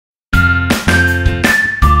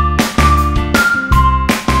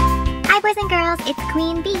it's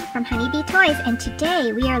Queen Bee from Honeybee Toys, and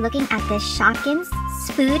today we are looking at this Shopkins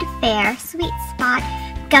Food Fair Sweet Spot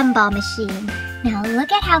gumball machine. Now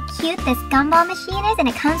look at how cute this gumball machine is, and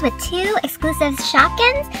it comes with two exclusive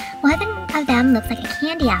Shopkins. One of them looks like a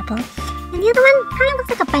candy apple, and the other one kind of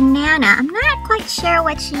looks like a banana. I'm not quite sure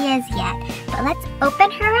what she is yet, but let's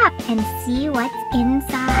open her up and see what's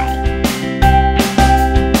inside.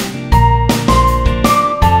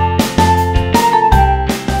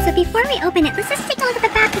 Before we open it, let's just take a look at the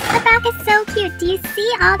back. The back is so cute. Do you see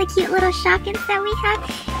all the cute little Shopkins that we have?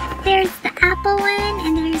 There's the apple one,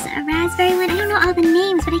 and there's a raspberry one. I don't know all the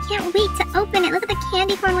names, but I can't wait to open it. Look at the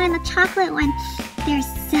candy corn one and the chocolate one. They're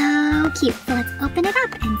so cute. So let's open it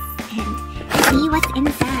up and see what's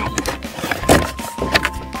inside.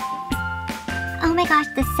 Oh my gosh,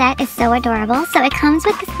 the set is so adorable. So it comes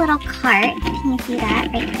with this little cart. Can you see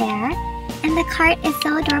that right there? And the cart is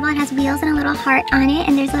so adorable. It has wheels and a little heart on it,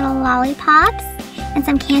 and there's little lollipops and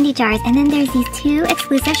some candy jars. And then there's these two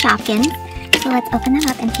exclusive Shopkins. So let's open them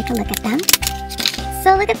up and take a look at them.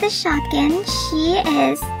 So look at this Shopkin. She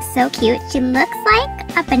is so cute. She looks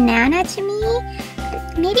like a banana to me.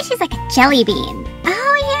 Maybe she's like a jelly bean.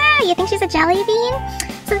 Oh yeah, you think she's a jelly bean?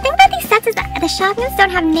 So the thing about these sets is that the Shopkins don't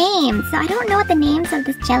have names, so I don't know what the names of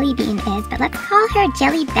this jelly bean is, but let's call her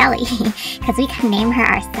Jelly Belly, because we can name her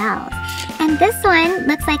ourselves. And this one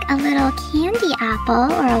looks like a little candy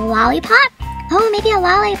apple or a lollipop. Oh, maybe a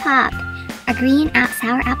lollipop. A green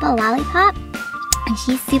sour apple lollipop. And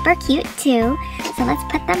she's super cute too. So let's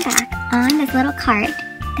put them back on this little cart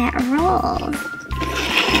that rolls.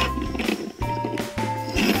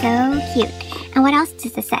 So cute. And what else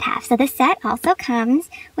does this set have? So this set also comes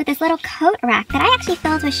with this little coat rack that I actually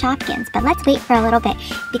filled with Shopkins, but let's wait for a little bit,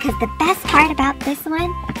 because the best part about this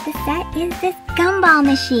set is this gumball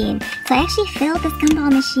machine. So I actually filled this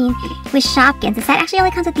gumball machine with Shopkins. The set actually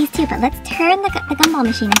only comes with these two, but let's turn the gumball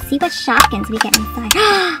machine and see what Shopkins we get inside.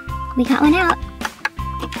 We got one out.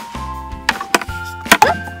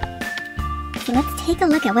 So let's take a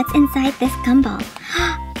look at what's inside this gumball.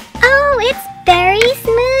 Oh, it's Berry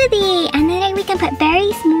Smoothie! And then we can put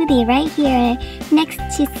Berry Smoothie right here next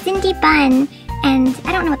to Cindy Bun, and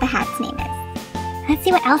I don't know what the hat's name is. Let's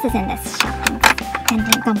see what else is in this Shopkins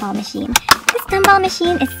and gumball machine. This gumball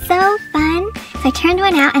machine is so fun. So I turned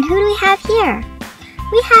one out, and who do we have here?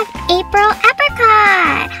 We have April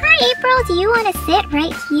Apricot! Hi April, do you want to sit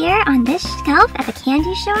right here on this shelf at the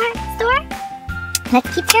candy store?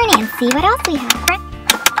 Let's keep turning and see what else we have.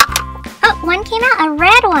 Oh, one came out, a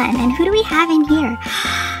red one. And who do we have in here?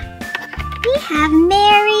 We have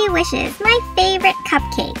Merry Wishes, my favorite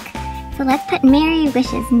cupcake. So let's put Merry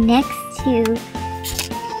Wishes next to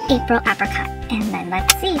April Apricot. And then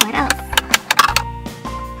let's see what else.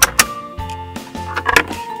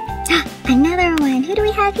 Another one. Who do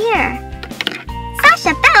we have here?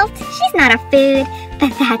 Sasha Belt. She's not a food,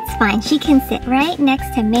 but that's fine. She can sit right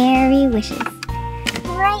next to Merry Wishes.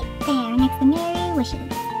 Right there, next to Merry Wishes.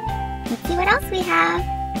 Let's see what else we have.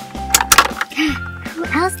 Who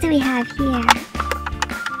else do we have here?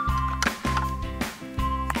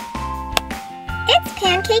 It's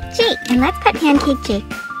Pancake Jake, and let's put Pancake Jake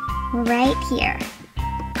right here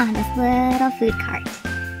on this little food cart.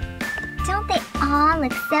 Don't they all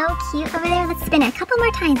look so cute over there? Let's spin it a couple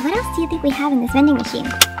more times. What else do you think we have in this vending machine?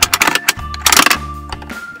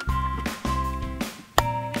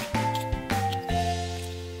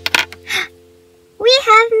 We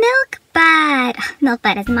have Milk Bud. Milk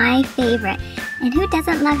Bud is my favorite. And who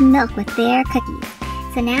doesn't love milk with their cookies?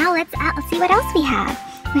 So now let's see what else we have.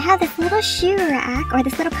 We have this little shoe rack, or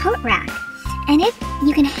this little coat rack. And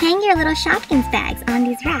you can hang your little Shopkins bags on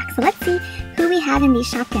these racks. So let's see who we have in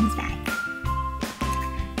these Shopkins bags.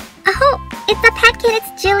 Oh, it's a petkin.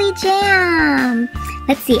 It's Jilly Jam.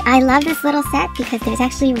 Let's see. I love this little set because there's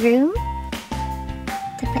actually room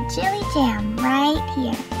to put Jilly Jam right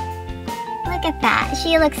here. Look at that.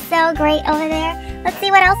 She looks so great over there. Let's see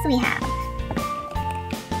what else we have.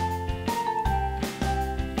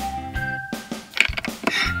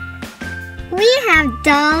 We have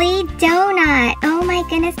Dolly Donut. Oh my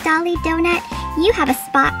goodness, Dolly Donut. You have a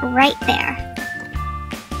spot right there.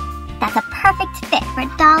 That's a perfect fit for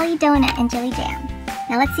Dolly Donut and Jilly Jam.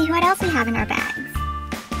 Now let's see what else we have in our bags.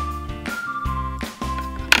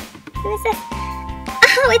 Who is this?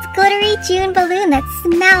 Oh, it's Glittery June Balloon that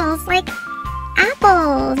smells like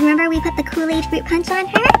apples. Remember we put the Kool-Aid fruit punch on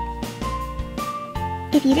her?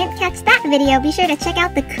 If you didn't catch that video, be sure to check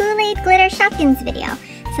out the Kool-Aid Glitter Shopkins video.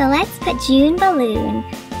 So let's put June Balloon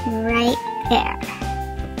right there.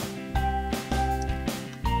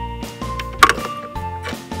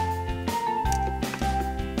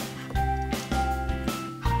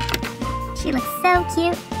 She looks so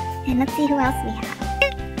cute. And let's see who else we have.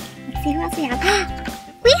 Let's see who else we have.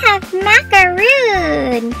 We have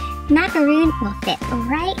Macaroon! Macaroon will fit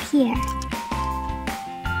right here.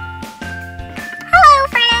 Hello,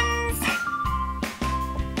 friends!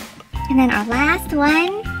 And then our last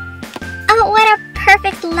one. Oh, what a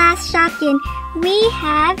perfect last Shopkin. We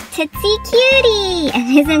have Tootsie Cutie!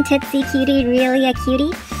 And isn't Tootsie Cutie really a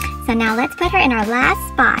cutie? So now let's put her in our last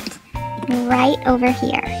spot, right over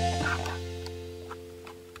here.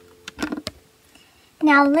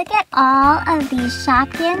 Now look at all of these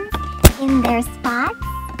Shopkins in their spots.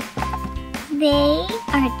 They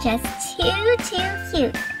are just too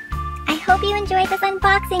cute. I hope you enjoyed this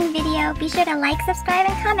unboxing video. Be sure to like, subscribe,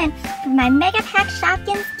 and comment for my Mega Pack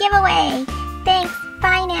Shopkins giveaway. Thanks,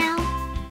 bye now.